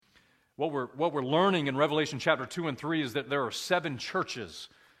What we're learning in Revelation chapter 2 and 3 is that there are 7 churches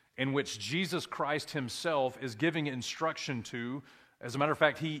in which Jesus Christ himself is giving instruction to. As a matter of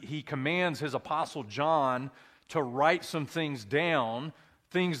fact, he commands his apostle John to write some things down,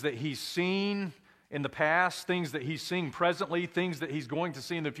 things that he's seen in the past, things that he's seeing presently, things that he's going to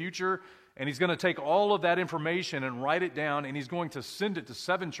see in the future, and he's going to take all of that information and write it down, and he's going to send it to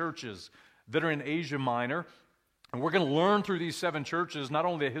 7 churches that are in Asia Minor. And we're going to learn through these 7 churches not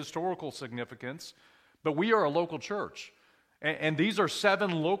only the historical significance, but we are a local church. And these are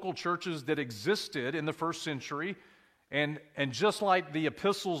 7 local churches that existed in the first century. And just like the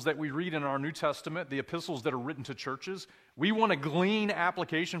epistles that we read in our New Testament, the epistles that are written to churches, we want to glean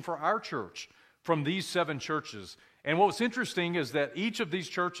application for our church from these 7 churches. And what's interesting is that each of these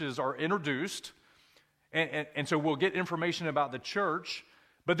churches are introduced, and so we'll get information about the church,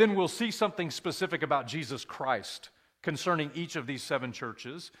 but then we'll see something specific about Jesus Christ concerning each of these 7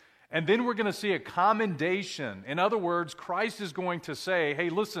 churches. And then we're going to see a commendation. In other words, Christ is going to say, hey,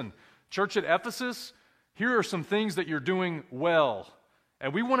 listen, church at Ephesus, here are some things that you're doing well.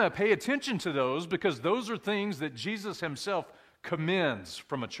 And we want to pay attention to those because those are things that Jesus himself commends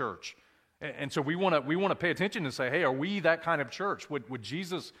from a church. And so we want to pay attention and say, hey, are we that kind of church? Would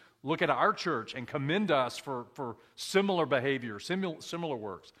Jesus look at our church and commend us for similar behavior, similar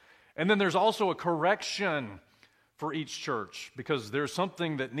works? And then there's also a correction for each church because there's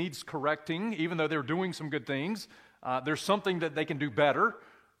something that needs correcting. Even though they're doing some good things, there's something that they can do better.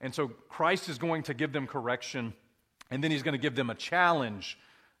 And so Christ is going to give them correction, and then he's going to give them a challenge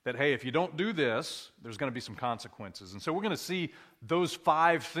that, hey, if you don't do this, there's going to be some consequences. And so we're going to see those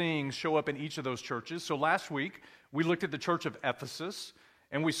 5 things show up in each of those churches. So last week, we looked at the church of Ephesus,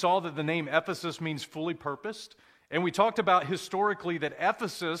 and we saw that the name Ephesus means fully purposed. And we talked about historically that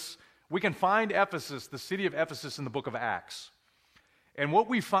Ephesus, we can find Ephesus, the city of Ephesus, in the book of Acts. And what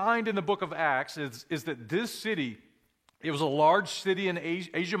we find in the book of Acts is that this city, it was a large city in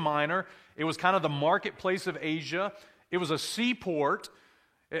Asia Minor. It was kind of the marketplace of Asia. It was a seaport.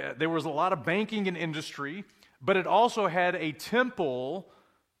 There was a lot of banking and industry, but it also had a temple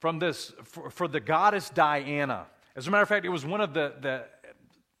for the goddess Diana. As a matter of fact, it was one of the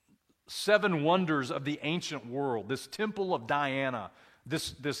 7 wonders of the ancient world. This temple of Diana,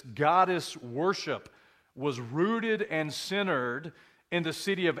 this goddess worship was rooted and centered in the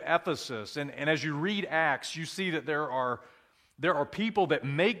city of Ephesus. And as you read Acts, you see that there are people that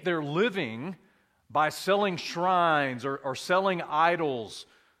make their living by selling shrines or selling idols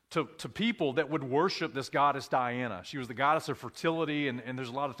to people that would worship this goddess Diana. She was the goddess of fertility, and there's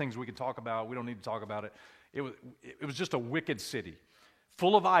a lot of things we could talk about. We don't need to talk about it. It was just a wicked city,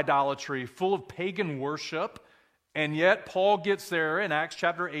 full of idolatry, full of pagan worship, and yet Paul gets there in Acts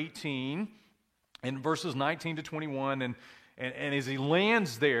chapter 18, in verses 19 to 21, and as he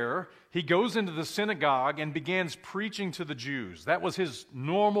lands there, he goes into the synagogue and begins preaching to the Jews. That was his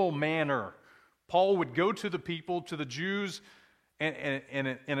normal manner. Paul would go to the people, to the Jews, and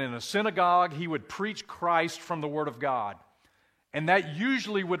in a synagogue, he would preach Christ from the Word of God. And that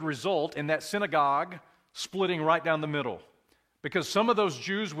usually would result in that synagogue splitting right down the middle. Because some of those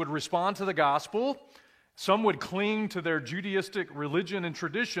Jews would respond to the gospel, some would cling to their Judaistic religion and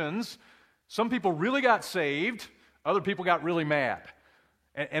traditions, some people really got saved, other people got really mad.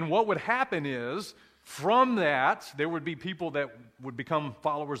 And what would happen is, from that, there would be people that would become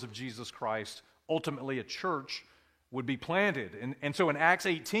followers of Jesus Christ. Ultimately, a church would be planted. And so in Acts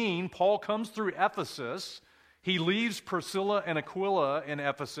 18, Paul comes through Ephesus. He leaves Priscilla and Aquila in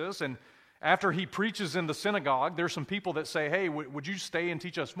Ephesus, and after he preaches in the synagogue, there's some people that say, hey, would you stay and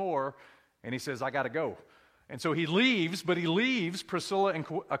teach us more? And he says, I got to go. And so he leaves, but he leaves Priscilla and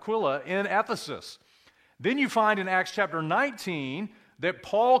Aquila in Ephesus. Then you find in Acts chapter 19 that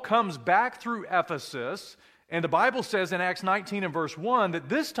Paul comes back through Ephesus, and the Bible says in Acts 19 and verse 1 that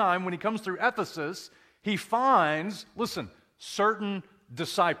this time when he comes through Ephesus, he finds, listen, certain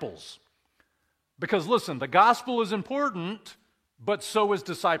disciples. Because listen, the gospel is important, but so is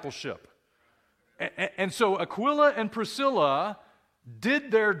discipleship. And so Aquila and Priscilla did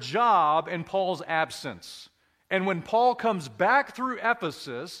their job in Paul's absence. And when Paul comes back through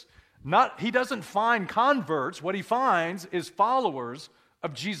Ephesus, he doesn't find converts. What he finds is followers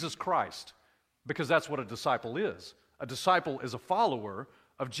of Jesus Christ, because that's what a disciple is. A disciple is a follower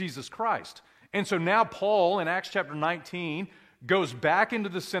of Jesus Christ. And so now Paul, in Acts chapter 19, goes back into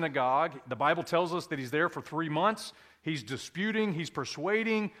the synagogue. The Bible tells us that he's there for 3 months. He's disputing, he's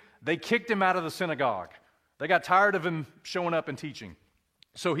persuading. They kicked him out of the synagogue. They got tired of him showing up and teaching.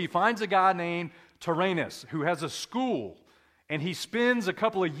 So he finds a guy named Tyrannus who has a school, and he spends a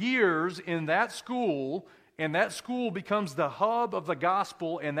couple of years in that school and that school becomes the hub of the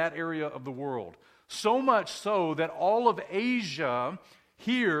gospel in that area of the world. So much so that all of Asia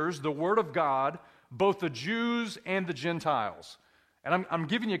hears the word of God, both the Jews and the Gentiles. And I'm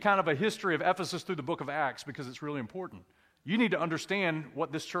giving you kind of a history of Ephesus through the book of Acts because it's really important. You need to understand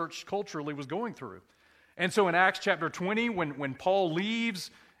what this church culturally was going through. And so in Acts chapter 20, when Paul leaves,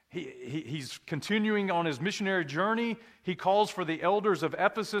 he's continuing on his missionary journey. He calls for the elders of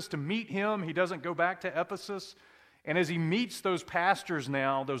Ephesus to meet him. He doesn't go back to Ephesus. And as he meets those pastors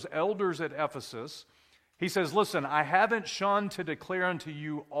now, those elders at Ephesus, he says, listen, I haven't shunned to declare unto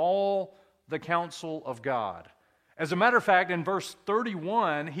you all the counsel of God. As a matter of fact, in verse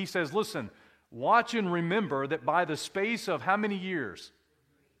 31, he says, listen, watch and remember that by the space of how many years?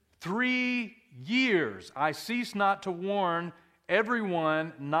 3 years I cease not to warn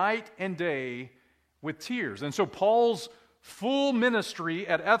everyone night and day with tears. And so Paul's full ministry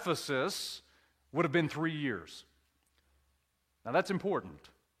at Ephesus would have been 3 years. Now that's important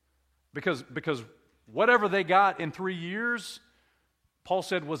because whatever they got in 3 years, Paul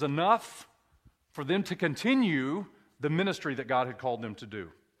said was enough for them to continue the ministry that God had called them to do.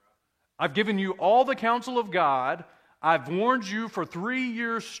 I've given you all the counsel of God. I've warned you for 3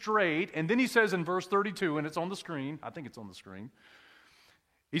 years straight. And then he says in verse 32, and it's on the screen. I think it's on the screen.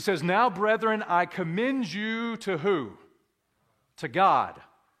 He says, now, brethren, I commend you to who? To God,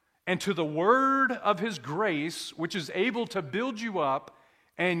 and to the word of his grace, which is able to build you up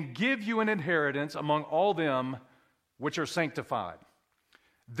and give you an inheritance among all them which are sanctified.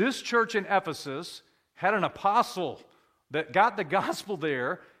 This church in Ephesus had an apostle that got the gospel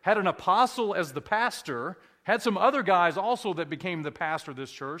there, had an apostle as the pastor, had some other guys also that became the pastor of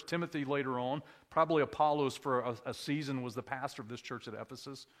this church. Timothy later on, probably Apollos for a season was the pastor of this church at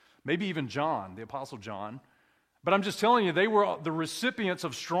Ephesus. Maybe even John, the apostle John. But I'm just telling you, they were the recipients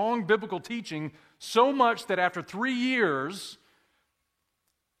of strong biblical teaching, so much that after 3 years,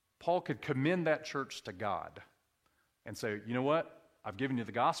 Paul could commend that church to God and say, you know what? I've given you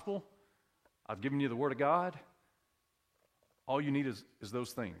the gospel. I've given you the word of God. All you need is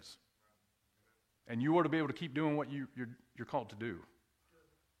those things. And you ought to be able to keep doing what you're called to do.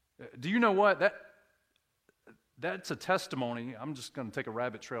 Do you know what? That's a testimony. I'm just going to take a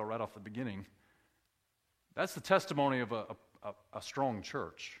rabbit trail right off the beginning. That's the testimony of a strong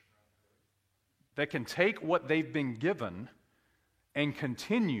church that can take what they've been given and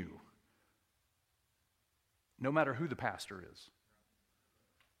continue no matter who the pastor is.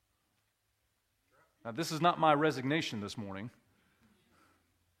 Now, this is not my resignation this morning.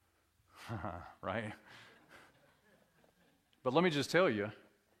 Right? But let me just tell you,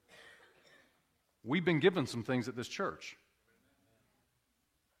 we've been given some things at this church.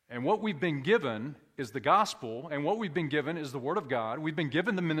 And what we've been given is the gospel, and what we've been given is the word of God. We've been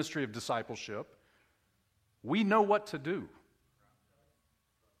given the ministry of discipleship. We know what to do.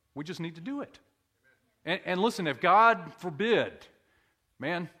 We just need to do it. And listen, if God forbid,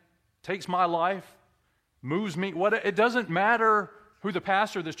 man, takes my life, moves me, it doesn't matter who the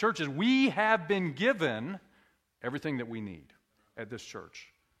pastor of this church is. We have been given everything that we need at this church.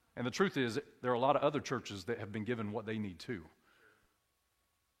 And the truth is, there are a lot of other churches that have been given what they need too.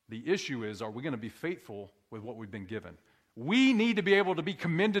 The issue is, are we going to be faithful with what we've been given? We need to be able to be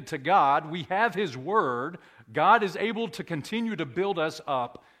commended to God. We have his word. God is able to continue to build us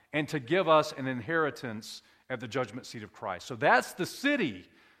up and to give us an inheritance at the judgment seat of Christ. So that's the city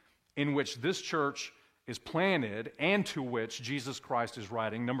in which this church is planted and to which Jesus Christ is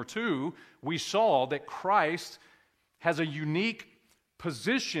writing. Number two, we saw that Christ has a unique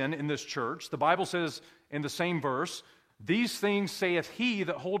position in this church. The Bible says in the same verse, these things saith he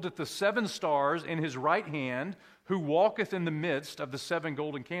that holdeth the 7 stars in his right hand, who walketh in the midst of the 7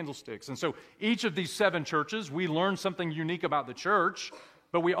 golden candlesticks. And so each of these 7 churches, we learn something unique about the church,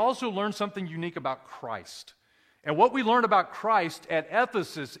 but we also learn something unique about Christ. And what we learn about Christ at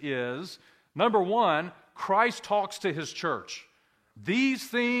Ephesus is, number one, Christ talks to his church. These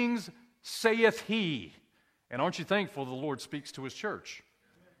things saith he. And aren't you thankful the Lord speaks to his church?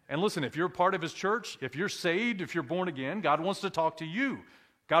 And listen, if you're a part of his church, if you're saved, if you're born again, God wants to talk to you.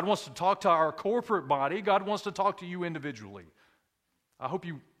 God wants to talk to our corporate body. God wants to talk to you individually. I hope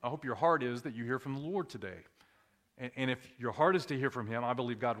your heart is that you hear from the Lord today. And if your heart is to hear from him, I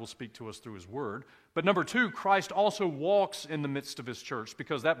believe God will speak to us through his word. But number two, Christ also walks in the midst of his church,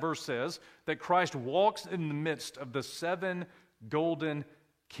 because that verse says that Christ walks in the midst of the 7 golden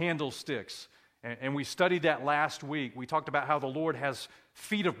candlesticks. And we studied that last week. We talked about how the Lord has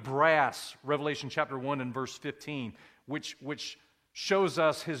feet of brass, Revelation chapter 1 and verse 15, which shows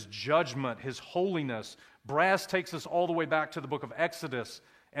us his judgment, his holiness. Brass takes us all the way back to the book of Exodus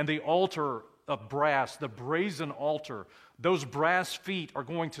and the altar of brass, the brazen altar. Those brass feet are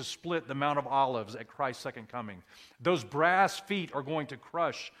going to split the Mount of Olives at Christ's second coming. Those brass feet are going to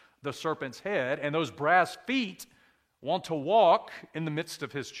crush the serpent's head, and those brass feet want to walk in the midst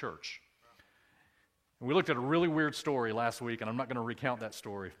of his church. And we looked at a really weird story last week, and I'm not going to recount that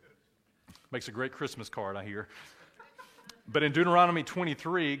story. Makes a great Christmas card, I hear. But in Deuteronomy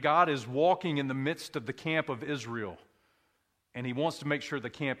 23, God is walking in the midst of the camp of Israel, and he wants to make sure the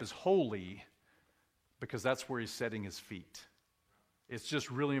camp is holy because that's where he's setting his feet. It's just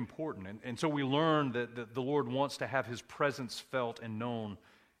really important. And so we learn that the Lord wants to have his presence felt and known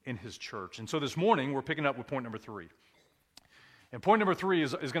in his church. And so this morning, we're picking up with point number 3. And point number 3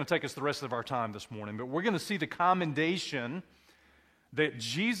 is going to take us the rest of our time this morning, but we're going to see the commendation that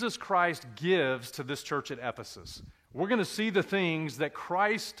Jesus Christ gives to this church at Ephesus. We're going to see the things that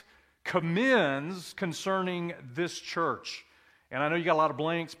Christ commends concerning this church. And I know you got a lot of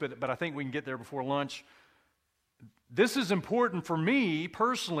blanks, but I think we can get there before lunch. This is important for me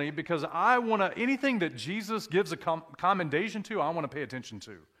personally because I want to, anything that Jesus gives a commendation to, I want to pay attention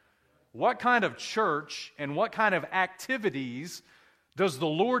to. What kind of church and what kind of activities does the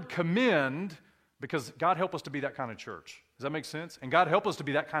Lord commend? Because God help us to be that kind of church. Does that make sense? And God help us to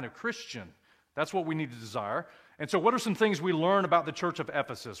be that kind of Christian. That's what we need to desire. And so what are some things we learn about the church of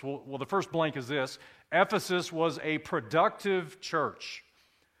Ephesus? Well, the first blank is this. Ephesus was a productive church.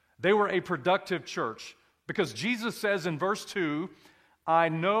 They were a productive church because Jesus says in verse 2, I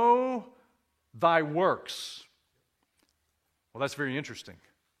know thy works. Well, that's very interesting.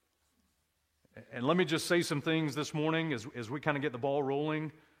 And let me just say some things this morning as we kind of get the ball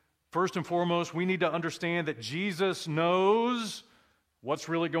rolling. First and foremost, we need to understand that Jesus knows what's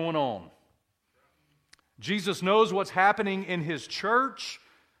really going on. Jesus knows what's happening in his church.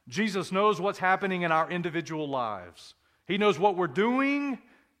 Jesus knows what's happening in our individual lives. He knows what we're doing.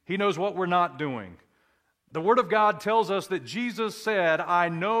 He knows what we're not doing. The Word of God tells us that Jesus said, I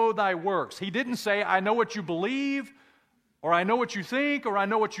know thy works. He didn't say, I know what you believe, or I know what you think, or I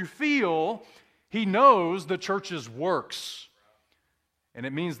know what you feel. He knows the church's works. And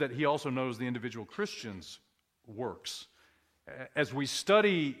it means that he also knows the individual Christian's works. As we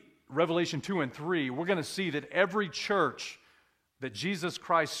study Revelation 2 and 3, we're going to see that every church that Jesus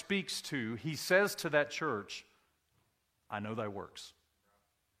Christ speaks to, he says to that church, I know thy works.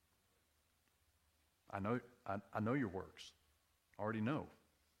 I know your works. I already know.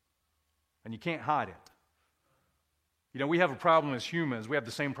 And you can't hide it. You know, we have a problem as humans. We have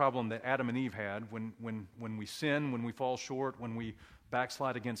the same problem that Adam and Eve had when we sin, when we fall short, when we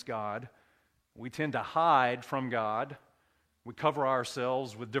backslide against God. We tend to hide from God. We cover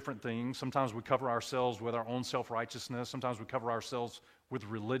ourselves with different things. Sometimes we cover ourselves with our own self-righteousness. Sometimes we cover ourselves with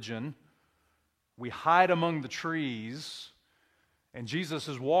religion. We hide among the trees. And Jesus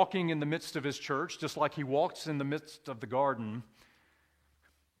is walking in the midst of his church, just like he walks in the midst of the garden,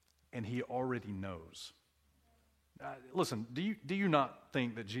 and he already knows. Listen, do you not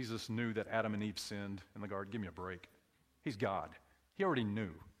think that Jesus knew that Adam and Eve sinned in the garden? Give me a break. He's God. He already knew.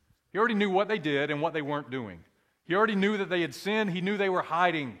 He already knew what they did and what they weren't doing. He already knew that they had sinned. He knew they were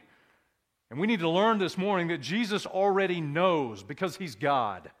hiding. And we need to learn this morning that Jesus already knows because he's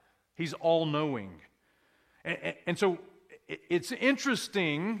God. He's all-knowing. And so it's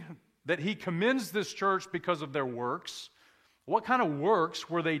interesting that he commends this church because of their works. What kind of works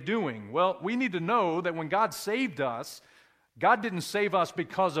were they doing? Well, we need to know that when God saved us, God didn't save us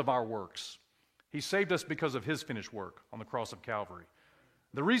because of our works. He saved us because of his finished work on the cross of Calvary.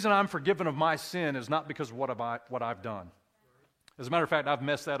 The reason I'm forgiven of my sin is not because of what I've done. As a matter of fact, I've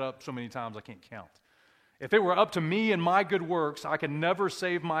messed that up so many times I can't count. If it were up to me and my good works, I could never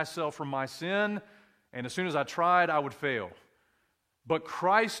save myself from my sin, and as soon as I tried, I would fail. But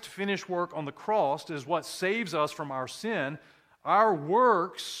Christ's finished work on the cross is what saves us from our sin. Our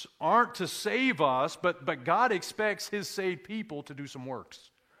works aren't to save us, but God expects his saved people to do some works.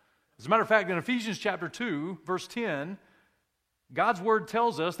 As a matter of fact, in Ephesians chapter 2, verse 10, God's word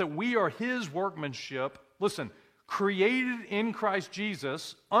tells us that we are his workmanship, listen, created in Christ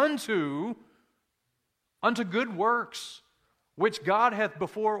Jesus unto good works, which God hath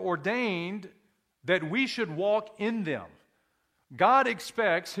before ordained that we should walk in them. God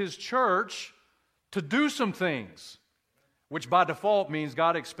expects his church to do some things, which by default means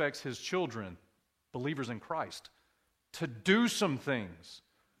God expects his children, believers in Christ, to do some things.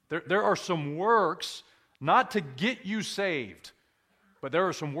 There are some works not to get you saved, but there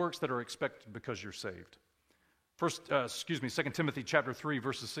are some works that are expected because you're saved. 2 Timothy chapter 3,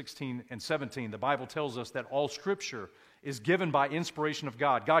 verses 16 and 17, the Bible tells us that all Scripture is given by inspiration of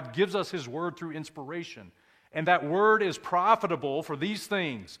God. God gives us his word through inspiration, and that word is profitable for these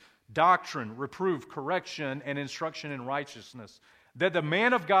things: doctrine, reproof, correction, and instruction in righteousness, that the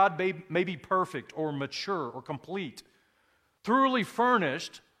man of God may be perfect or mature or complete, thoroughly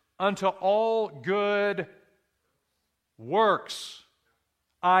furnished unto all good works.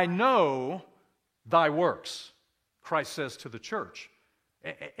 I know thy works, Christ says to the church.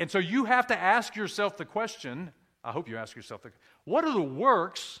 And so you have to ask yourself the question, I hope you ask yourself, what are the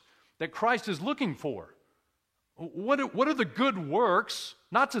works that Christ is looking for? What are the good works,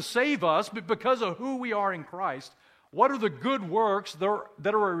 not to save us, but because of who we are in Christ? What are the good works that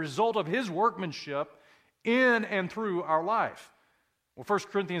are a result of His workmanship in and through our life? Well, 1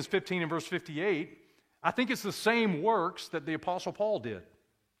 Corinthians 15 and verse 58, I think it's the same works that the Apostle Paul did.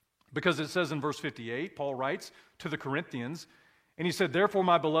 Because it says in verse 58, Paul writes to the Corinthians, and he said, "Therefore,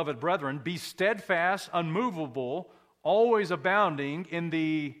 my beloved brethren, be steadfast, unmovable, always abounding in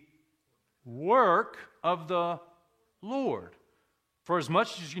the work of the Lord. For as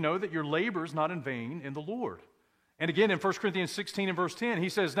much as you know that your labor is not in vain in the Lord." And again in 1 Corinthians 16 and verse 10, he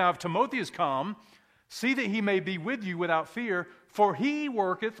says, "Now if Timothy is come, see that he may be with you without fear, for he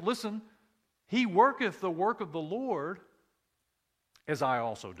worketh," listen, "he worketh the work of the Lord, as I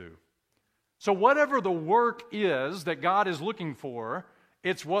also do." So whatever the work is that God is looking for,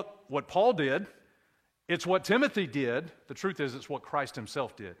 it's what Paul did, it's what Timothy did. The truth is, it's what Christ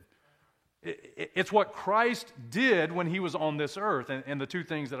himself did. It's what Christ did when he was on this earth. And the two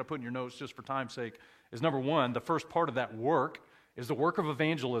things that I put in your notes just for time's sake is, number one, the first part of that work is the work of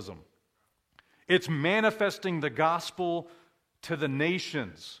evangelism. It's manifesting the gospel to the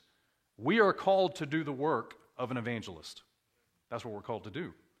nations. We are called to do the work of an evangelist. That's what we're called to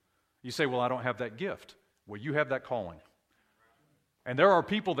do. You say, "Well, I don't have that gift." Well, you have that calling. And there are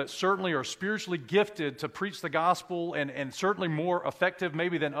people that certainly are spiritually gifted to preach the gospel and certainly more effective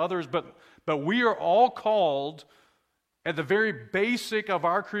maybe than others, but we are all called at the very basic of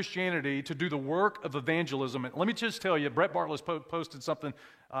our Christianity to do the work of evangelism. And let me just tell you, Brett Bartlett posted something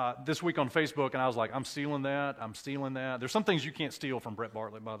this week on Facebook, and I was like, I'm stealing that. There's some things you can't steal from Brett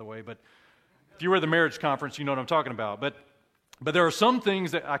Bartlett, by the way, but if you were at the marriage conference, you know what I'm talking about. But there are some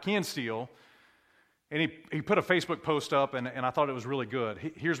things that I can steal. And he put a Facebook post up, and I thought it was really good.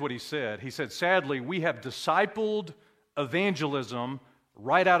 Here's what he said. He said, "Sadly, we have discipled evangelism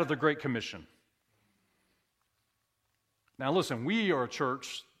right out of the Great Commission." Now listen, we are a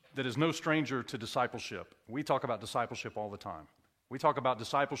church that is no stranger to discipleship. We talk about discipleship all the time. We talk about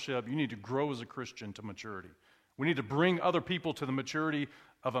discipleship. You need to grow as a Christian to maturity. We need to bring other people to the maturity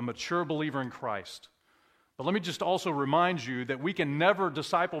of a mature believer in Christ. But let me just also remind you that we can never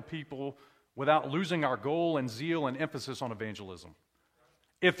disciple people without losing our goal and zeal and emphasis on evangelism.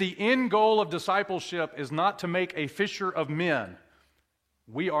 If the end goal of discipleship is not to make a fisher of men,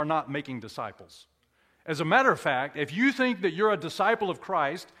 we are not making disciples. As a matter of fact, if you think that you're a disciple of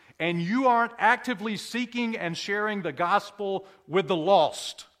Christ and you aren't actively seeking and sharing the gospel with the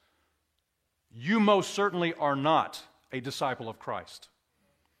lost, you most certainly are not a disciple of Christ.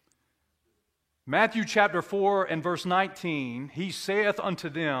 Matthew chapter 4 and verse 19, "He saith unto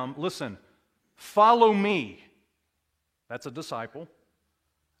them," listen, "Follow me," that's a disciple,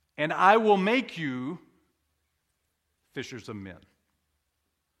 "and I will make you fishers of men."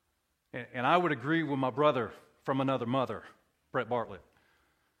 And I would agree with my brother from another mother, Brett Bartlett.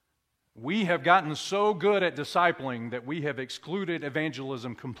 We have gotten so good at discipling that we have excluded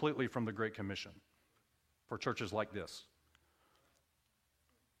evangelism completely from the Great Commission for churches like this.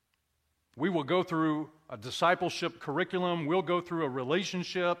 We will go through a discipleship curriculum. We'll go through a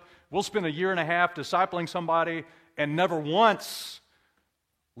relationship. We'll spend a year and a half discipling somebody and never once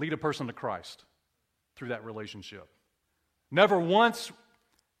lead a person to Christ through that relationship. Never once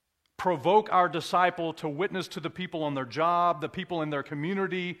provoke our disciple to witness to the people on their job, the people in their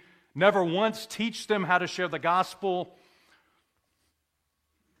community. Never once teach them how to share the gospel.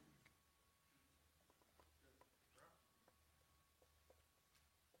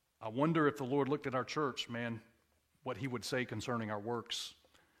 I wonder if the Lord looked at our church, man, what He would say concerning our works.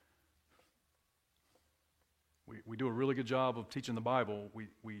 We do a really good job of teaching the Bible.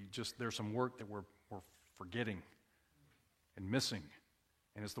 There's some work that we're forgetting and missing,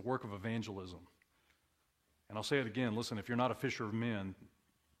 and it's the work of evangelism. And I'll say it again, listen, if you're not a fisher of men,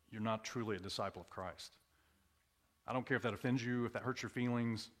 you're not truly a disciple of Christ. I don't care if that offends you, if that hurts your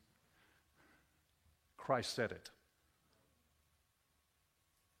feelings. Christ said it.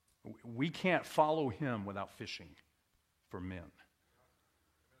 We can't follow Him without fishing for men.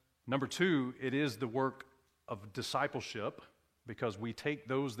 Number two, it is the work of discipleship, because we take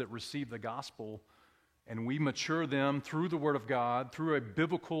those that receive the gospel and we mature them through the Word of God, through a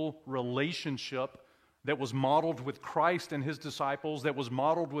biblical relationship that was modeled with Christ and his disciples, that was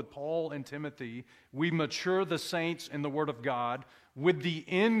modeled with Paul and Timothy. We mature the saints in the Word of God with the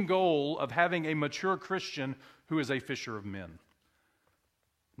end goal of having a mature Christian who is a fisher of men.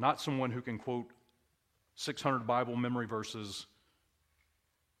 Not someone who can quote 600 Bible memory verses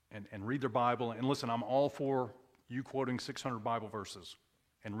and read their Bible. And listen, I'm all for you quoting 600 Bible verses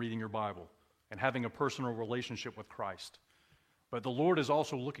and reading your Bible and having a personal relationship with Christ. But the Lord is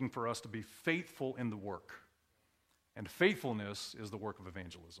also looking for us to be faithful in the work. And faithfulness is the work of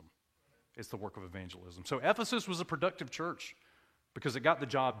evangelism. It's the work of evangelism. So Ephesus was a productive church because it got the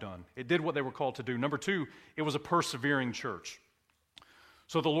job done. It did what they were called to do. Number two, it was a persevering church.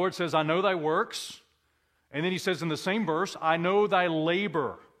 So the Lord says, I know thy works. And then he says in the same verse, I know thy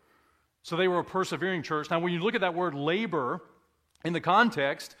labor. So they were a persevering church. Now, when you look at that word labor in the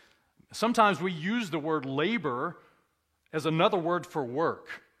context, sometimes we use the word labor as another word for work.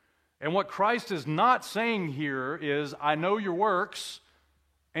 And what Christ is not saying here is, I know your works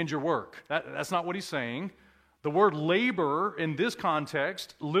and your work. That's not what he's saying. The word labor in this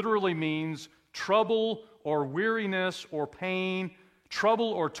context literally means trouble or weariness or pain,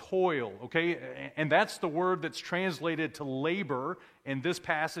 trouble or toil, okay? And that's the word that's translated to labor in this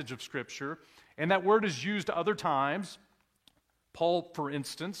passage of Scripture. And that word is used other times. Paul, for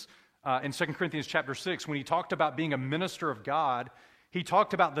instance, in 2 Corinthians chapter 6, when he talked about being a minister of God, he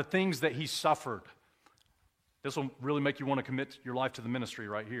talked about the things that he suffered. This will really make you want to commit your life to the ministry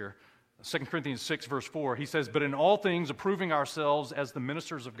right here. 2 Corinthians 6, verse 4, he says, but in all things, approving ourselves as the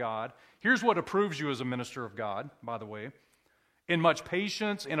ministers of God. Here's what approves you as a minister of God, by the way. In much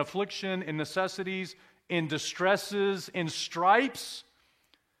patience, in affliction, in necessities, in distresses, in stripes,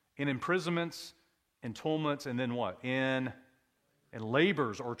 in imprisonments, in tumults, and then what? In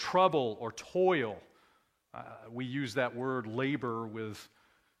labors or trouble or toil. We use that word labor with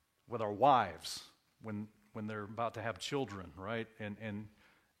our wives when they're about to have children, right? And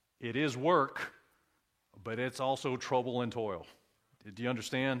it is work, but it's also trouble and toil. Do you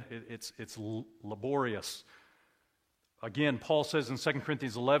understand? It's laborious. Again, Paul says in 2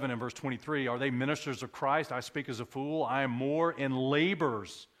 Corinthians 11 and verse 23, are they ministers of Christ? I speak as a fool. I am more in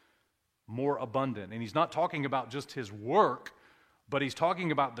labors, more abundant. And he's not talking about just his work, but he's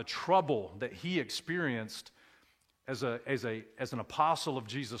talking about the trouble that he experienced as an apostle of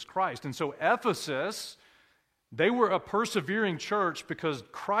Jesus Christ. And so Ephesus, they were a persevering church because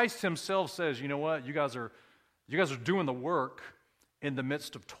Christ himself says, you know what, you guys are doing the work in the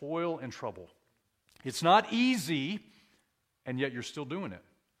midst of toil and trouble. It's not easy, and yet you're still doing it.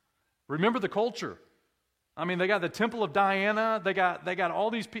 Remember the culture. I mean, they got the Temple of Diana, they got all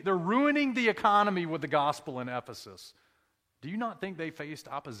these people, they're ruining the economy with the gospel in Ephesus. Do you not think they faced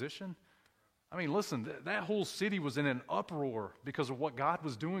opposition? I mean, listen, that whole city was in an uproar because of what God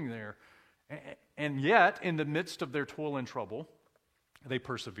was doing there. And yet, in the midst of their toil and trouble, they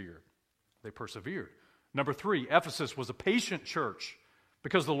persevered. They persevered. Number three, Ephesus was a patient church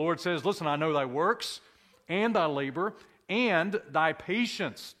because the Lord says, listen, I know thy works and thy labor and thy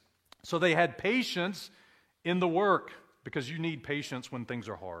patience. So they had patience in the work because you need patience when things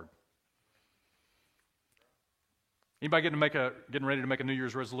are hard. Anybody getting ready to make a New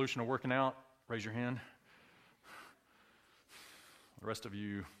Year's resolution of working out? Raise your hand. The rest of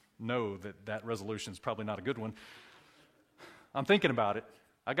you know that resolution is probably not a good one. I'm thinking about it.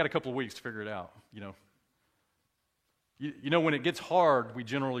 I got a couple of weeks to figure it out. You know, when it gets hard, we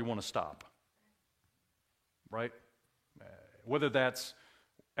generally want to stop, right? Whether that's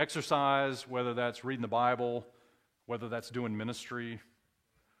exercise, whether that's reading the Bible, whether that's doing ministry,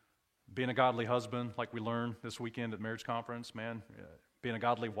 being a godly husband, like we learned this weekend at marriage conference, man, being a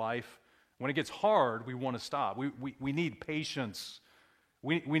godly wife. When it gets hard, we want to stop. We need patience.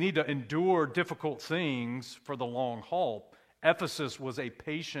 We need to endure difficult things for the long haul. Ephesus was a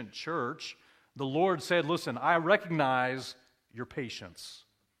patient church. The Lord said, listen, I recognize your patience.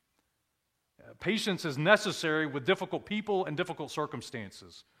 Patience is necessary with difficult people and difficult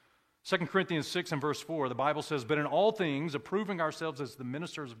circumstances. 2 Corinthians 6 and verse 4, the Bible says, but in all things, approving ourselves as the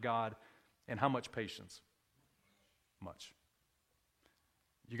ministers of God, and how much patience? Much.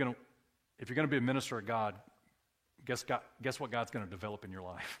 If you're going to be a minister of God, guess what God's going to develop in your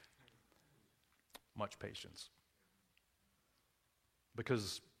life? Much patience.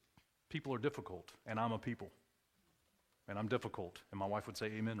 Because people are difficult, and I'm a people. And I'm difficult, and my wife would say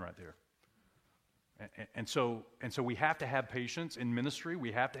amen right there. And so we have to have patience in ministry.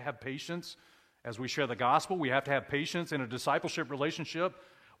 We have to have patience as we share the gospel. We have to have patience in a discipleship relationship.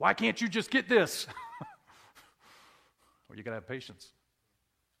 Why can't you just get this? Well, you got to have patience.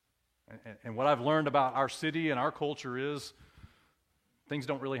 And what I've learned about our city and our culture is things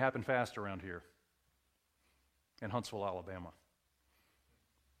don't really happen fast around here. in Huntsville, Alabama.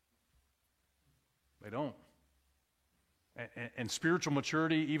 They don't. And spiritual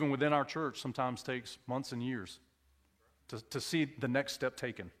maturity, even within our church, sometimes takes months and years to see the next step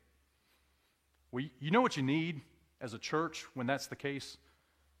taken. Well, you know what you need as a church when that's the case?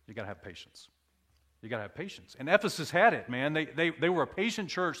 You got to have patience. You got to have patience. And Ephesus had it, man. They were a patient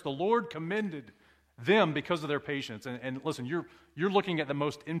church. The Lord commended them because of their patience. And listen, you're looking at the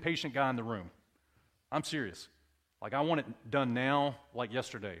most impatient guy in the room. I'm serious. Like, I want it done now, like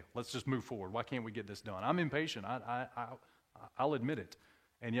yesterday. Let's just move forward. Why can't we get this done? I'm impatient. I'll admit it.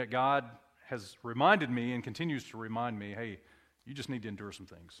 And yet God has reminded me and continues to remind me, hey, you just need to endure some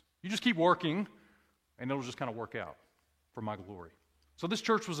things. You just keep working, and it'll just kind of work out for my glory. So this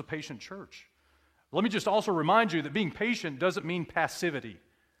church was a patient church. Let me just also remind you that being patient doesn't mean passivity.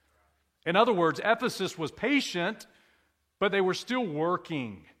 In other words, Ephesus was patient, but they were still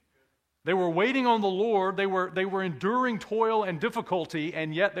working. They were waiting on the Lord. They were enduring toil and difficulty,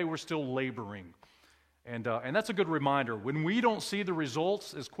 and yet they were still laboring. And that's a good reminder. When we don't see the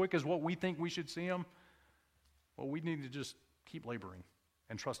results as quick as what we think we should see them, well, we need to just keep laboring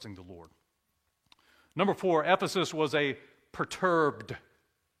and trusting the Lord. Number 4, Ephesus was a perturbed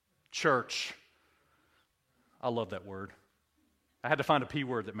church. I love that word. I had to find a P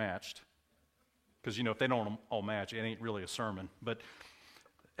word that matched. Because, if they don't all match, it ain't really a sermon. But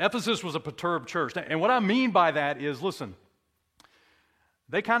Ephesus was a perturbed church. And what I mean by that is, listen,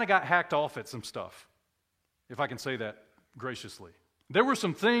 they kind of got hacked off at some stuff, if I can say that graciously. There were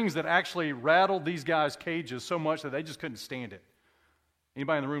some things that actually rattled these guys' cages so much that they just couldn't stand it.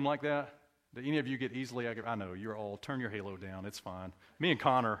 Anybody in the room like that? Do any of you get easily, I know, you're all, turn your halo down, it's fine. Me and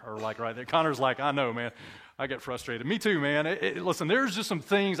Connor are like right there. Connor's like, I know, man, I get frustrated. Me too, man. Listen, there's just some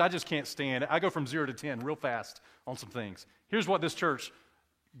things I just can't stand. I go from 0 to 10 real fast on some things. Here's what this church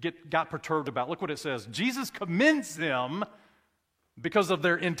got perturbed about. Look what it says. Jesus commends them because of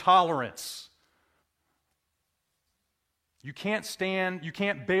their intolerance. You can't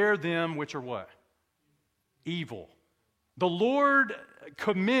bear them which are what? Evil. The Lord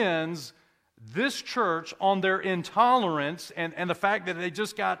commends this church on their intolerance and the fact that they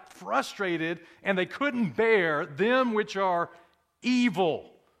just got frustrated and they couldn't bear them which are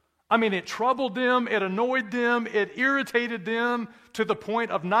evil. I mean, it troubled them, it annoyed them, it irritated them to the point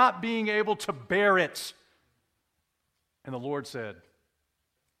of not being able to bear it. And the Lord said,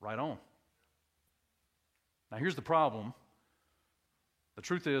 right on. Now here's the problem. The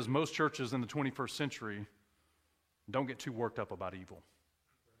truth is, most churches in the 21st century don't get too worked up about evil.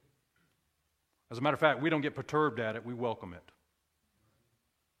 As a matter of fact, we don't get perturbed at it, we welcome it.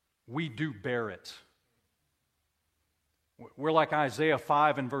 We do bear it. We're like Isaiah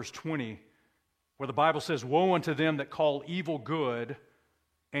 5 and verse 20, where the Bible says, woe unto them that call evil good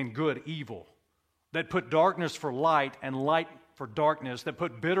and good evil, that put darkness for light and light for darkness, that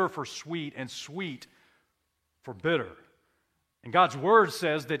put bitter for sweet and sweet for bitter. And God's word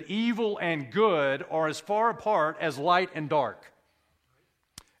says that evil and good are as far apart as light and dark.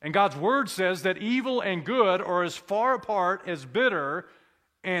 And God's word says that evil and good are as far apart as bitter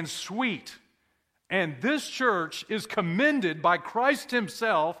and sweet. And this church is commended by Christ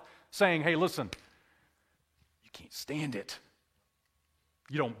himself, saying, hey, listen, you can't stand it.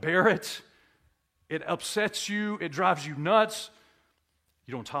 You don't bear it. It upsets you. It drives you nuts.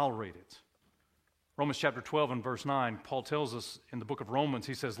 You don't tolerate it. Romans chapter 12 and verse 9, Paul tells us in the book of Romans,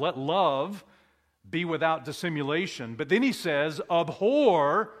 he says, let love be without dissimulation. But then he says,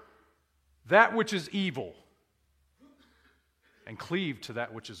 abhor that which is evil and cleave to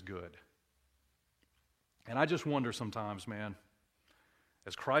that which is good. And I just wonder sometimes, man,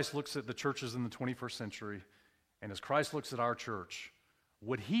 as Christ looks at the churches in the 21st century and as Christ looks at our church,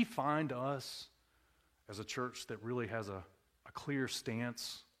 would he find us as a church that really has a clear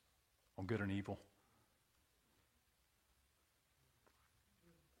stance on good and evil?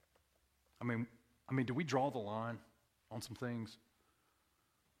 I mean, do we draw the line on some things?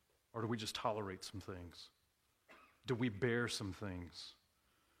 Or do we just tolerate some things? Do we bear some things?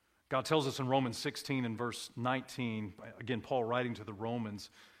 God tells us in Romans 16 and verse 19, again, Paul writing to the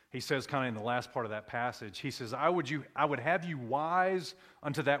Romans, he says kind of in the last part of that passage, he says, I would have you wise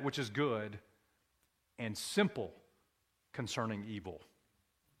unto that which is good and simple concerning evil.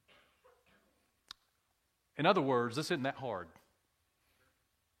 In other words, this isn't that hard.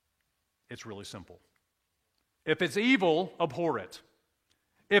 It's really simple. If it's evil, abhor it.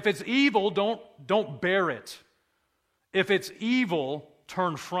 If it's evil, don't bear it. If it's evil,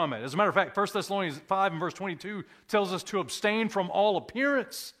 turn from it. As a matter of fact, 1 Thessalonians 5 and verse 22 tells us to abstain from all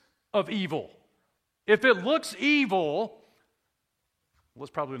appearance of evil. If it looks evil, well,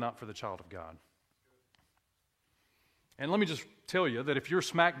 it's probably not for the child of God. And let me just tell you that if you're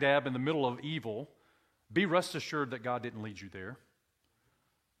smack dab in the middle of evil, be rest assured that God didn't lead you there.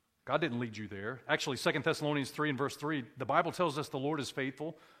 God didn't lead you there. Actually, 2 Thessalonians 3 and verse 3, the Bible tells us the Lord is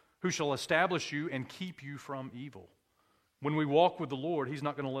faithful, who shall establish you and keep you from evil. When we walk with the Lord, He's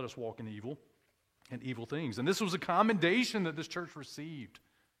not going to let us walk in evil and evil things. And this was a commendation that this church received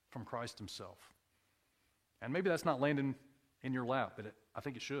from Christ Himself. And maybe that's not landing in your lap, but I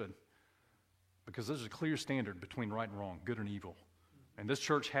think it should. Because there's a clear standard between right and wrong, good and evil. And this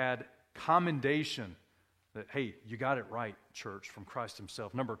church had commendation that, hey, you got it right, church, from Christ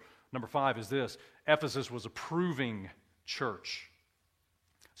Himself. Number 5 is this: Ephesus was a proving church.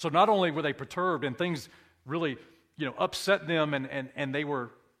 So not only were they perturbed and things really, upset them and they were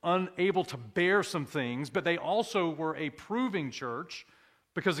unable to bear some things, but they also were a proving church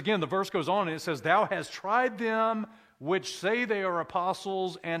because, again, the verse goes on and it says, "Thou hast tried them which say they are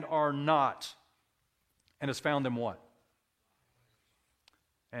apostles and are not, and hast found them" what?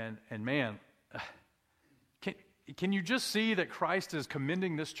 And man, can you just see that Christ is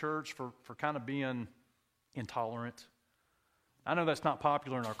commending this church for kind of being intolerant? I know that's not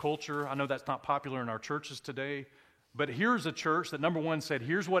popular in our culture. I know that's not popular in our churches today. But here's a church that, number one, said,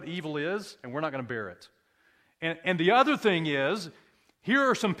 here's what evil is, and we're not going to bear it. And the other thing is, here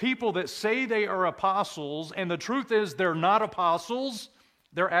are some people that say they are apostles, and the truth is they're not apostles.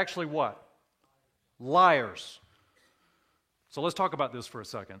 They're actually what? Liars. So let's talk about this for a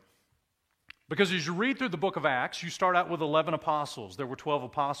second. Because as you read through the book of Acts, you start out with 11 apostles. There were 12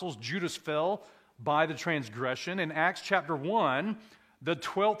 apostles. Judas fell by the transgression. In Acts chapter 1, the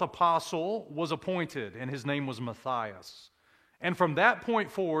 12th apostle was appointed, and his name was Matthias. And from that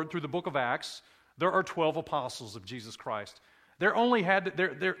point forward through the book of Acts, there are 12 apostles of Jesus Christ. There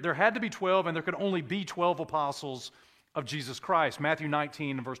had to be 12, and there could only be 12 apostles of Jesus Christ. Matthew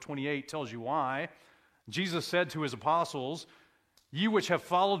 19 and verse 28 tells you why. Jesus said to his apostles, "Ye which have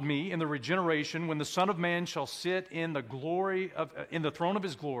followed me in the regeneration, when the Son of Man shall sit in the throne of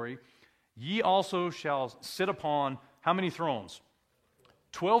his glory, ye also shall sit upon" how many thrones?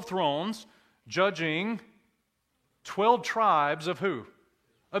 12 thrones, judging 12 tribes of who?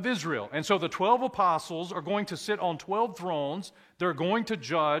 Of Israel. And so the 12 apostles are going to sit on 12 thrones. They're going to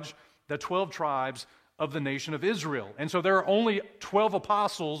judge the 12 tribes of the nation of Israel. And so there are only 12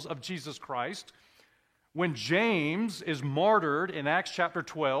 apostles of Jesus Christ. When James is martyred in Acts chapter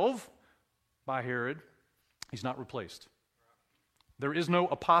 12 by Herod, he's not replaced. There is no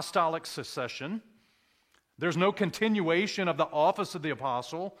apostolic succession. There's no continuation of the office of the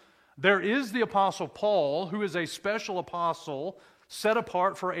apostle. There is the apostle Paul, who is a special apostle set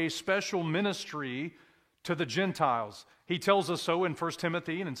apart for a special ministry to the Gentiles. He tells us so in 1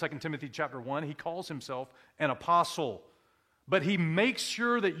 Timothy and in 2 Timothy chapter 1. He calls himself an apostle. But he makes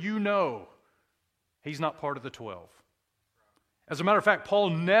sure that you know he's not part of the 12. As a matter of fact, Paul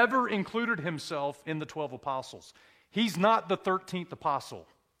never included himself in the 12 apostles. He's not the 13th apostle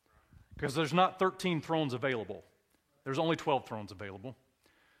because there's not 13 thrones available. There's only 12 thrones available.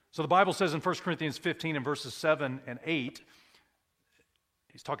 So the Bible says in 1 Corinthians 15 and verses 7 and 8,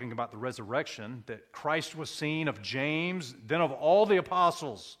 he's talking about the resurrection, that Christ was seen of James, then of all the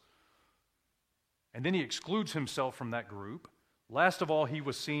apostles. And then he excludes himself from that group. Last of all, he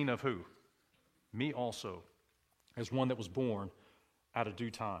was seen of who? Me also, as one that was born out of due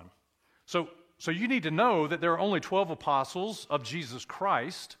time. So you need to know that there are only 12 apostles of Jesus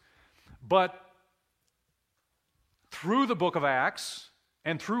Christ, but through the book of Acts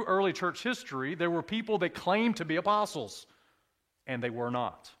and through early church history, there were people that claimed to be apostles, and they were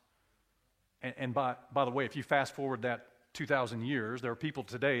not. And by the way, if you fast forward that 2,000 years, there are people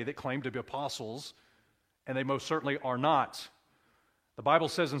today that claim to be apostles, and they most certainly are not. The Bible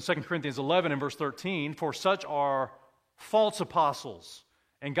says in 2 Corinthians 11 and verse 13, "For such are false apostles."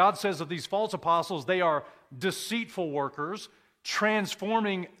 And God says of these false apostles, they are deceitful workers,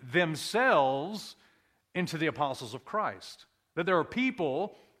 transforming themselves into the apostles of Christ. That there are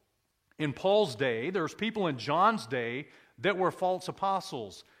people in Paul's day, there's people in John's day that were false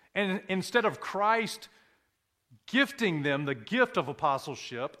apostles. And instead of Christ gifting them the gift of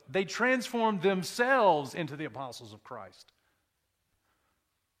apostleship, they transformed themselves into the apostles of Christ.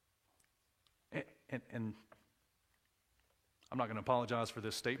 And I'm not going to apologize for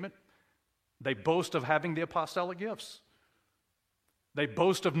this statement. They boast of having the apostolic gifts. They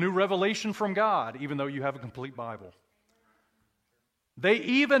boast of new revelation from God, even though you have a complete Bible. They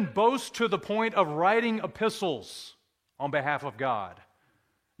even boast to the point of writing epistles on behalf of God.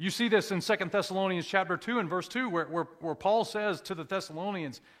 You see this in 2 Thessalonians chapter 2 and verse 2, where Paul says to the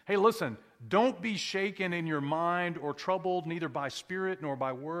Thessalonians, hey, listen, don't be shaken in your mind or troubled, neither by spirit nor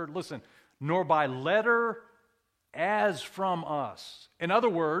by word. Listen, nor by letter as from us. In other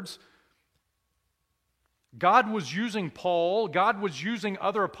words, God was using Paul, God was using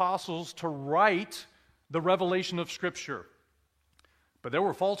other apostles to write the revelation of Scripture. But there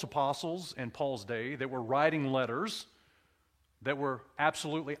were false apostles in Paul's day that were writing letters that were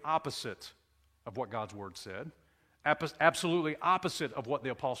absolutely opposite of what God's Word said, absolutely opposite of what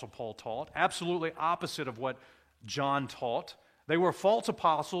the Apostle Paul taught, absolutely opposite of what John taught. They were false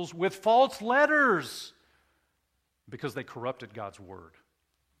apostles with false letters because they corrupted God's Word.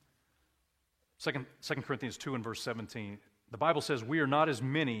 2 Corinthians 2 and verse 17, the Bible says, "We are not as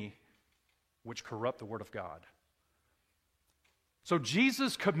many which corrupt the Word of God." So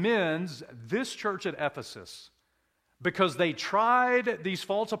Jesus commends this church at Ephesus because they tried these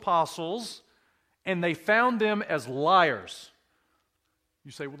false apostles and they found them as liars.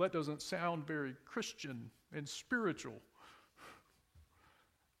 You say, well, that doesn't sound very Christian and spiritual.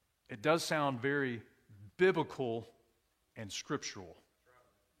 It does sound very biblical and scriptural.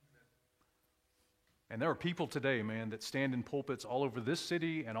 And there are people today, man, that stand in pulpits all over this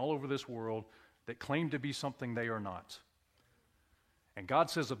city and all over this world that claim to be something they are not. And God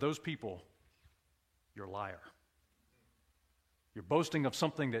says of those people, you're a liar. You're boasting of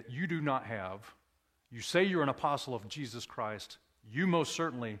something that you do not have. You say you're an apostle of Jesus Christ. You most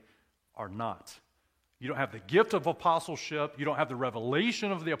certainly are not. You don't have the gift of apostleship. You don't have the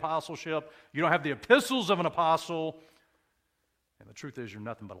revelation of the apostleship. You don't have the epistles of an apostle. And the truth is, you're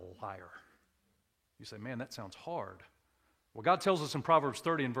nothing but a liar. You say, man, that sounds hard. Well, God tells us in Proverbs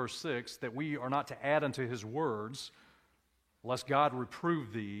 30 and verse 6 that we are not to add unto his words, lest God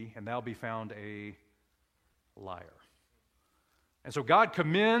reprove thee, and thou be found a liar. And so God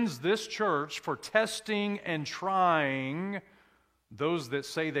commends this church for testing and trying those that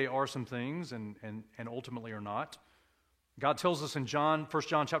say they are some things and ultimately are not. God tells us in 1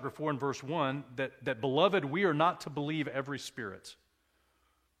 John chapter 4 and verse 1 that, beloved, we are not to believe every spirit,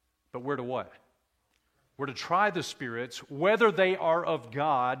 but we're to what? We're to try the spirits, whether they are of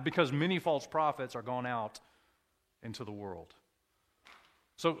God, because many false prophets are gone out into the world.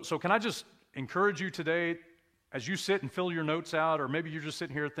 So can I just encourage you today, as you sit and fill your notes out, or maybe you're just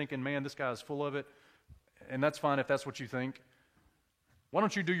sitting here thinking, man, this guy's full of it, and that's fine if that's what you think. Why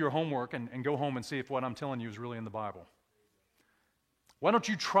don't you do your homework and go home and see if what I'm telling you is really in the Bible? Why don't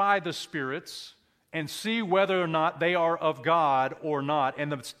you try the spirits and see whether or not they are of God or not?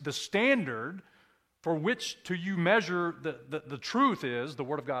 And the standard for which to you measure the truth is the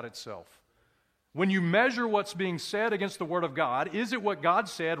Word of God itself. When you measure what's being said against the Word of God, is it what God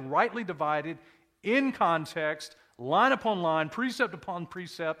said, rightly divided, in context, line upon line, precept upon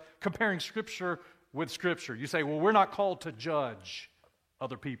precept, comparing Scripture with Scripture? You say, well, we're not called to judge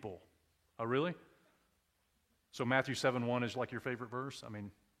other people. Oh, really? So Matthew 7:1 is like your favorite verse? I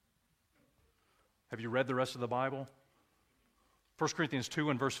mean, have you read the rest of the Bible? 1 Corinthians 2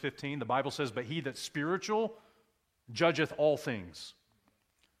 and verse 15, the Bible says, but he that's spiritual judgeth all things,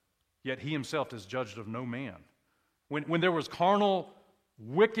 yet he himself is judged of no man. When there was carnal,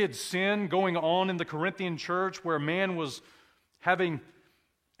 wicked sin going on in the Corinthian church where man was having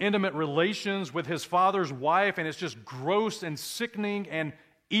intimate relations with his father's wife, and it's just gross and sickening and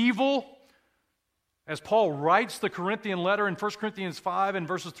evil, as Paul writes the Corinthian letter in 1 Corinthians 5 and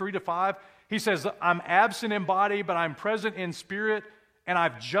verses 3 to 5, he says, I'm absent in body, but I'm present in spirit, and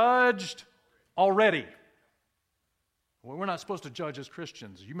I've judged already. Well, we're not supposed to judge as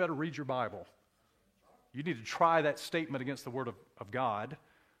Christians. You better read your Bible. You need to try that statement against the Word of God.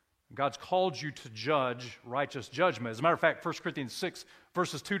 God's called you to judge righteous judgment. As a matter of fact, 1 Corinthians 6,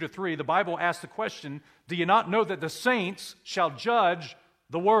 verses 2 to 3, the Bible asks the question, do you not know that the saints shall judge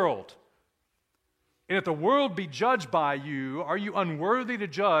the world? And if the world be judged by you, are you unworthy to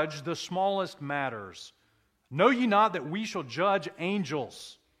judge the smallest matters? Know ye not that we shall judge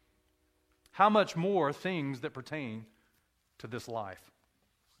angels? How much more things that pertain to this life?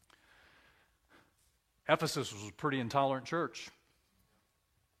 Ephesus was a pretty intolerant church.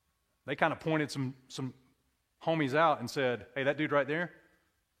 They kind of pointed some homies out and said, hey, that dude right there,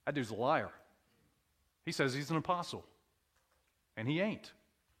 that dude's a liar. He says he's an apostle, and he ain't.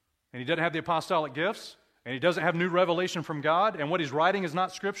 And he doesn't have the apostolic gifts, and he doesn't have new revelation from God, and what he's writing is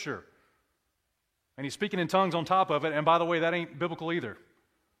not Scripture. And he's speaking in tongues on top of it, and by the way, that ain't biblical either.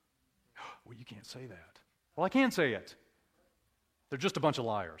 Well, you can't say that. Well, I can say it. They're just a bunch of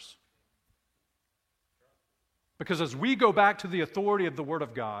liars. Because as we go back to the authority of the Word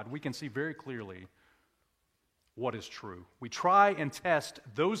of God, we can see very clearly what is true. We try and test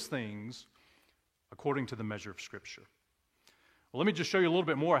those things according to the measure of Scripture. Well, let me just show you a little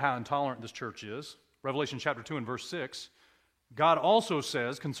bit more how intolerant this church is. Revelation chapter 2 and verse 6. God also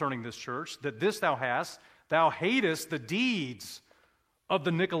says concerning this church, that this thou hast, thou hatest the deeds of the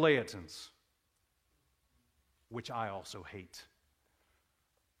Nicolaitans, which I also hate.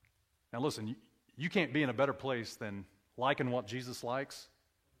 Now listen, you can't be in a better place than liking what Jesus likes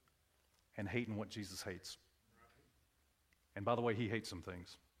and hating what Jesus hates. And by the way, he hates some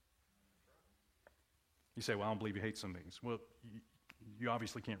things. You say, well, I don't believe he hates some things. Well, you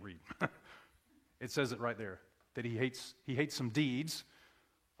obviously can't read. It says it right there, that he hates some deeds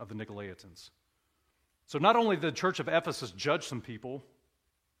of the Nicolaitans. So not only did the church of Ephesus judge some people,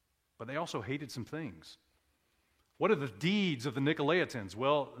 but they also hated some things. What are the deeds of the Nicolaitans?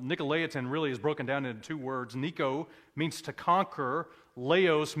 Well, Nicolaitan really is broken down into two words. Nico means to conquer.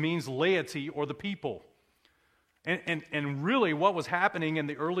 Laos means laity or the people. And really what was happening in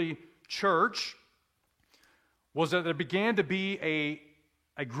the early church was that there began to be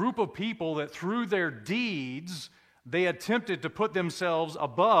a group of people that through their deeds, they attempted to put themselves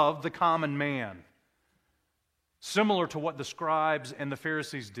above the common man. Similar to what the scribes and the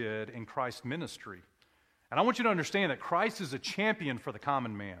Pharisees did in Christ's ministry. And I want you to understand that Christ is a champion for the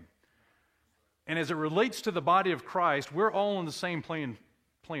common man. And as it relates to the body of Christ, we're all on the same playing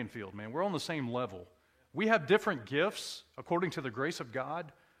field, man. We're on the same level. We have different gifts according to the grace of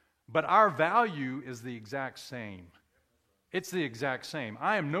God, but our value is the exact same. It's the exact same.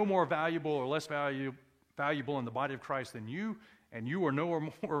 I am no more valuable or less valuable in the body of Christ than you, and you are no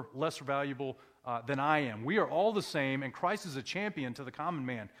more or less valuable than I am. We are all the same, and Christ is a champion to the common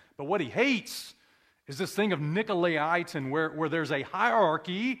man. But what he hates is this thing of Nicolaitan, where there's a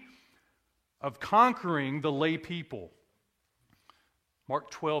hierarchy of conquering the lay people. Mark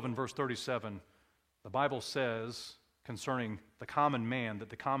 12 and verse 37, the Bible says concerning the common man that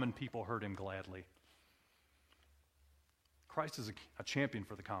the common people heard him gladly. Christ is a champion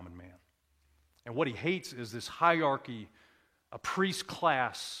for the common man. And what he hates is this hierarchy, a priest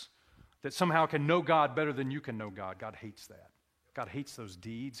class that somehow can know God better than you can know God. God hates that. God hates those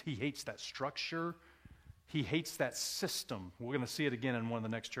deeds. He hates that structure. He hates that system. We're going to see it again in one of the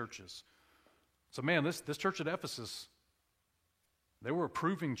next churches. So man, this church at Ephesus, they were a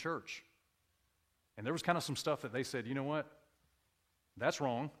proving church. And there was kind of some stuff that they said, you know what? That's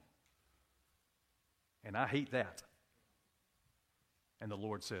wrong. And I hate that. And the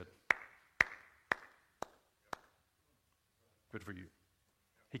Lord said, good for you.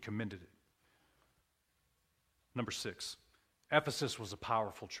 He commended it. Number 6, Ephesus was a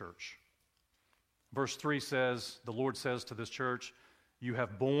powerful church. Verse 3 says, the Lord says to this church, you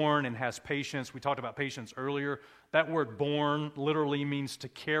have borne and has patience. We talked about patience earlier. That word borne literally means to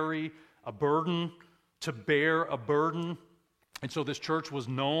carry a burden, to bear a burden. And so this church was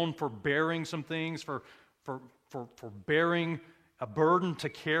known for bearing some things, for bearing a burden to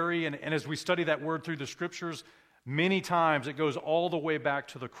carry. And as we study that word through the scriptures, many times it goes all the way back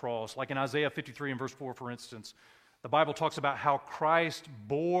to the cross. Like in Isaiah 53 and verse 4, for instance, the Bible talks about how Christ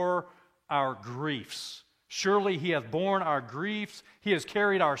bore our griefs. Surely he hath borne our griefs, he has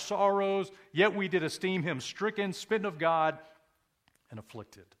carried our sorrows, yet we did esteem him stricken, smitten of God, and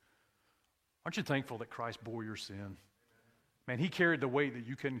afflicted. Aren't you thankful that Christ bore your sin? Man, he carried the weight that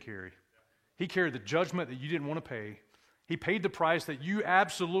you couldn't carry. He carried the judgment that you didn't want to pay. He paid the price that you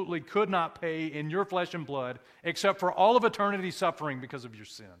absolutely could not pay in your flesh and blood, except for all of eternity suffering because of your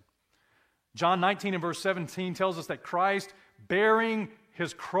sin. John 19 and verse 17 tells us that Christ, bearing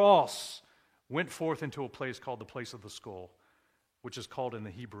his cross, went forth into a place called the place of the skull, which is called in the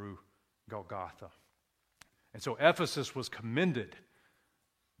Hebrew Golgotha. And so Ephesus was commended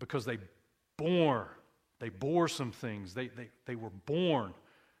because they bore some things. They were born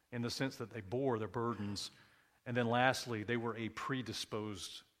in the sense that they bore their burdens. And then lastly, they were a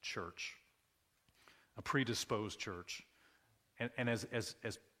predisposed church. A predisposed church. And as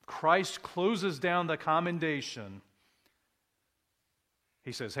Christ closes down the commendation,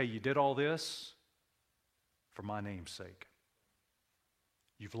 he says, hey, you did all this for my name's sake.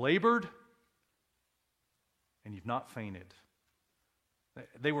 You've labored and you've not fainted.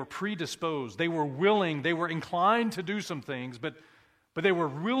 They were predisposed. They were willing. They were inclined to do some things, but they were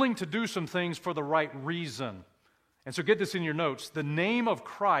willing to do some things for the right reason. And so get this in your notes. The name of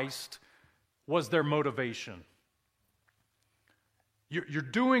Christ was their motivation. You're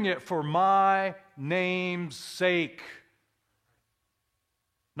doing it for my name's sake.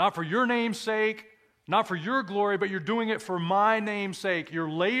 Not for your name's sake, not for your glory, but you're doing it for my name's sake. You're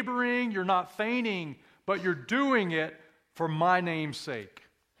laboring, you're not fainting, but you're doing it for my name's sake.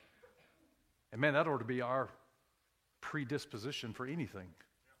 And man, that ought to be our predisposition for anything.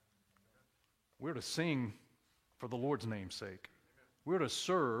 We're to sing for the Lord's name's sake. We're to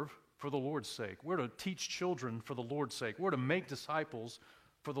serve for the Lord's sake. We're to teach children for the Lord's sake. We're to make disciples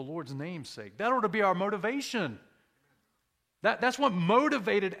for the Lord's name's sake. That ought to be our motivation. That's what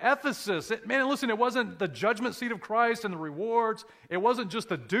motivated Ephesus. Man, listen, it wasn't the judgment seat of Christ and the rewards. It wasn't just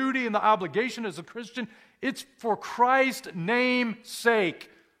the duty and the obligation as a Christian. It's for Christ's name's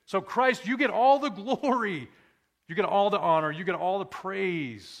sake. So Christ, you get all the glory. You get all the honor. You get all the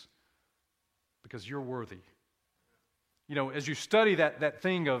praise because you're worthy. You know, as you study that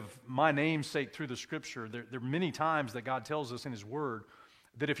thing of my name's sake through the Scripture, there are many times that God tells us in His Word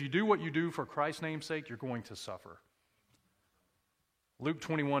that if you do what you do for Christ's name's sake, you're going to suffer. Luke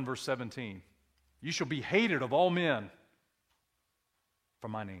 21, verse 17. You shall be hated of all men for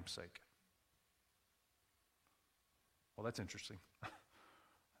my name's sake. Well, that's interesting.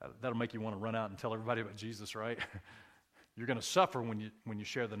 That'll make you want to run out and tell everybody about Jesus, right? You're going to suffer when you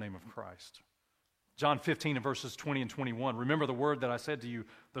share the name of Christ. John 15 and verses 20 and 21. Remember the word that I said to you,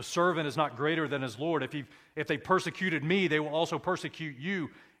 the servant is not greater than his Lord. If they persecuted me, they will also persecute you.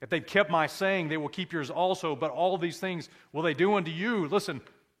 If they've kept my saying, they will keep yours also. But all of these things will they do unto you, listen,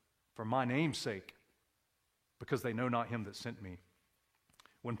 for my name's sake, because they know not him that sent me.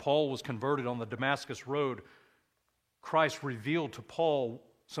 When Paul was converted on the Damascus road, Christ revealed to Paul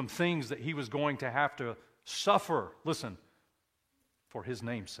some things that he was going to have to suffer, listen, for his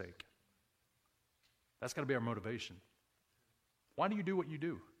name's sake. That's got to be our motivation. Why do you do what you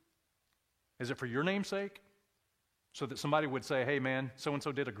do? Is it for your name's sake? So that somebody would say, hey man,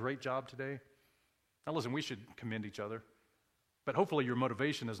 so-and-so did a great job today? Now listen, we should commend each other. But hopefully your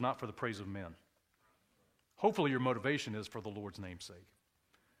motivation is not for the praise of men. Hopefully your motivation is for the Lord's name's sake.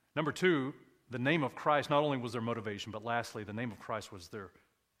 Number two, the name of Christ not only was their motivation, but lastly, the name of Christ was their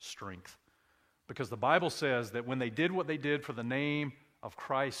strength. Because the Bible says that when they did what they did for the name of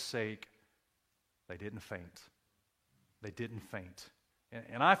Christ's sake, they didn't faint. They didn't faint.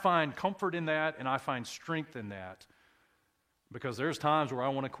 And I find comfort in that, and I find strength in that, because there's times where I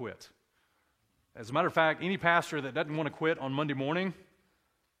want to quit. As a matter of fact, any pastor that doesn't want to quit on Monday morning,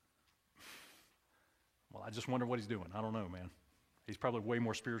 well, I just wonder what he's doing. I don't know, man. He's probably way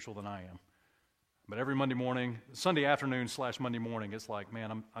more spiritual than I am. But every Monday morning, Sunday afternoon / Monday morning, it's like,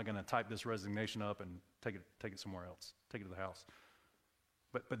 man, I'm going to type this resignation up and take it somewhere else, take it to the house.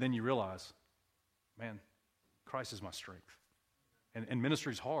 But then you realize, man, Christ is my strength. And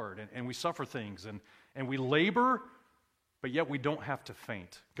ministry's hard, and we suffer things, and we labor, but yet we don't have to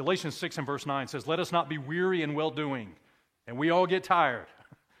faint. Galatians 6 and verse 9 says, let us not be weary in well-doing. And we all get tired.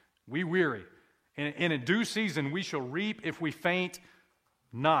 We weary. And in due season we shall reap if we faint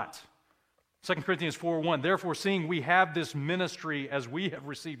not. 2 Corinthians 4:1, therefore seeing we have this ministry as we have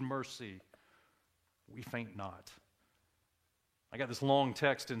received mercy, we faint not. I got this long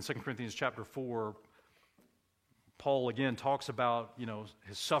text in 2 Corinthians chapter 4. Paul again talks about,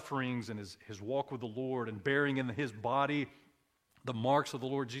 his sufferings and his walk with the Lord and bearing in his body the marks of the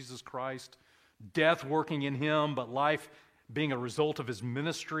Lord Jesus Christ, death working in him, but life being a result of his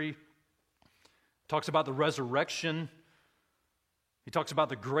ministry. Talks about the resurrection. He talks about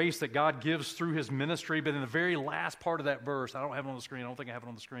the grace that God gives through his ministry, but in the very last part of that verse, I don't have it on the screen, I don't think I have it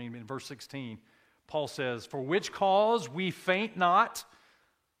on the screen, in verse 16, Paul says, for which cause we faint not,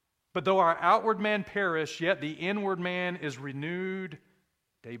 but though our outward man perish, yet the inward man is renewed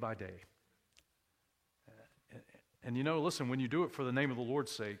day by day. And listen, when you do it for the name of the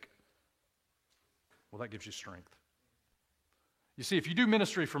Lord's sake, well, that gives you strength. You see, if you do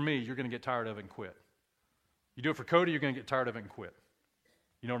ministry for me, you're going to get tired of it and quit. You do it for Cody, you're going to get tired of it and quit.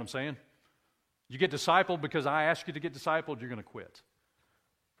 You know what I'm saying? You get discipled because I ask you to get discipled, you're going to quit.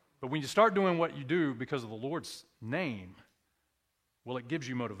 But when you start doing what you do because of the Lord's name, well, it gives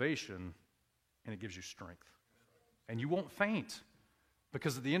you motivation and it gives you strength. And you won't faint,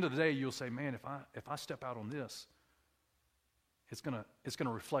 because at the end of the day, you'll say, man, if I step out on this, it's gonna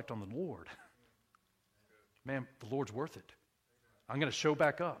reflect on the Lord. Man, the Lord's worth it. I'm going to show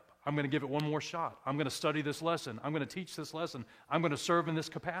back up. I'm going to give it one more shot. I'm going to study this lesson. I'm going to teach this lesson. I'm going to serve in this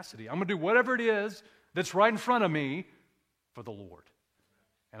capacity. I'm going to do whatever it is that's right in front of me for the Lord.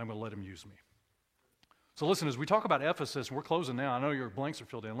 And I'm going to let him use me. So listen, as we talk about Ephesus, and we're closing now. I know your blanks are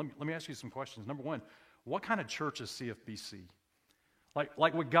filled in. Let me ask you some questions. Number one, what kind of church is CFBC?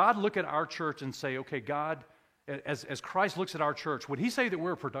 Like would God look at our church and say, okay, God, as Christ looks at our church, would he say that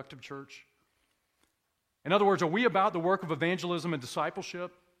we're a productive church? In other words, are we about the work of evangelism and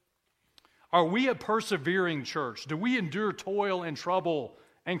discipleship? Are we a persevering church? Do we endure toil and trouble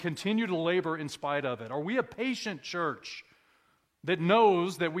and continue to labor in spite of it? Are we a patient church that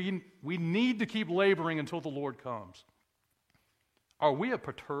knows that we need to keep laboring until the Lord comes? Are we a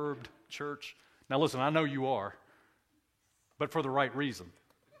perturbed church? Now listen, I know you are, but for the right reason.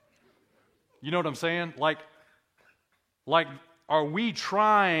 You know what I'm saying? Like, Are we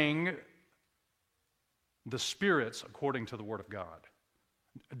trying the spirits according to the Word of God?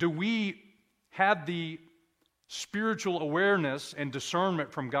 Do we have the spiritual awareness and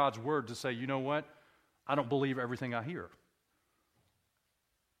discernment from God's Word to say, you know what? I don't believe everything I hear.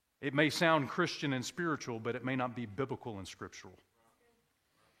 It may sound Christian and spiritual, but it may not be biblical and scriptural.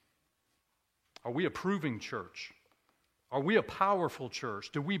 Are we a proving church? Are we a powerful church?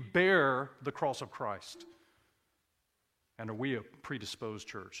 Do we bear the cross of Christ? And are we a predisposed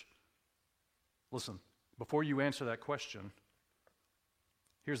church? Listen, before you answer that question,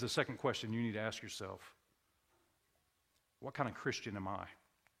 here's the second question you need to ask yourself. What kind of Christian am I?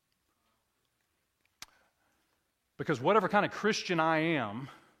 Because whatever kind of Christian I am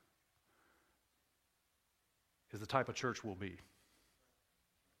is the type of church we'll be.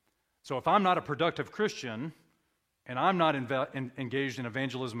 So if I'm not a productive Christian and I'm not engaged in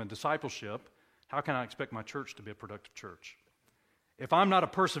evangelism and discipleship, how can I expect my church to be a productive church? If I'm not a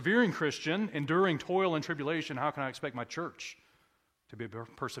persevering Christian, enduring toil and tribulation, how can I expect my church to be a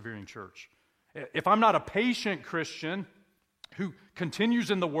persevering church? If I'm not a patient Christian who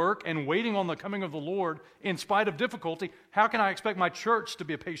continues in the work and waiting on the coming of the Lord in spite of difficulty, how can I expect my church to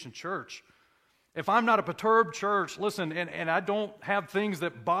be a patient church? If I'm not a perturbed church, listen, and I don't have things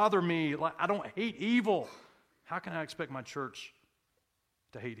that bother me, like I don't hate evil, how can I expect my church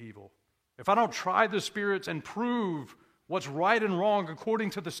to hate evil? If I don't try the spirits and prove what's right and wrong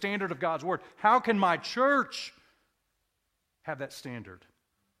according to the standard of God's Word, how can my church have that standard?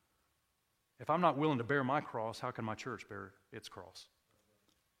 If I'm not willing to bear my cross, how can my church bear its cross?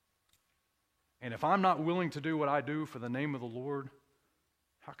 And if I'm not willing to do what I do for the name of the Lord,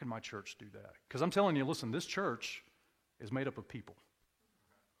 how can my church do that? Because I'm telling you, listen, this church is made up of people.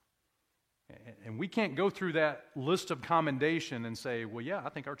 And we can't go through that list of commendation and say, well, yeah, I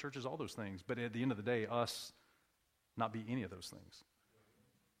think our church is all those things. But at the end of the day, us not be any of those things.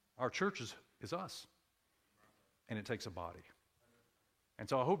 Our church is us. And it takes a body. And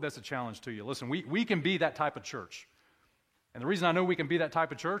so I hope that's a challenge to you. Listen, we can be that type of church. And the reason I know we can be that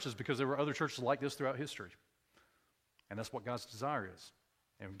type of church is because there were other churches like this throughout history. And that's what God's desire is.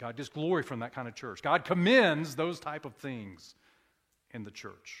 And God gets glory from that kind of church. God commends those type of things in the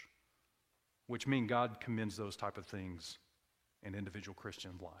church, which mean God commends those type of things in individual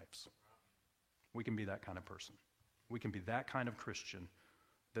Christian lives. We can be that kind of person. We can be that kind of Christian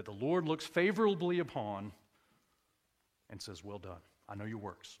that the Lord looks favorably upon and says, well done. I know your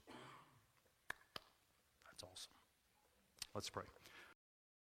works. That's awesome. Let's pray.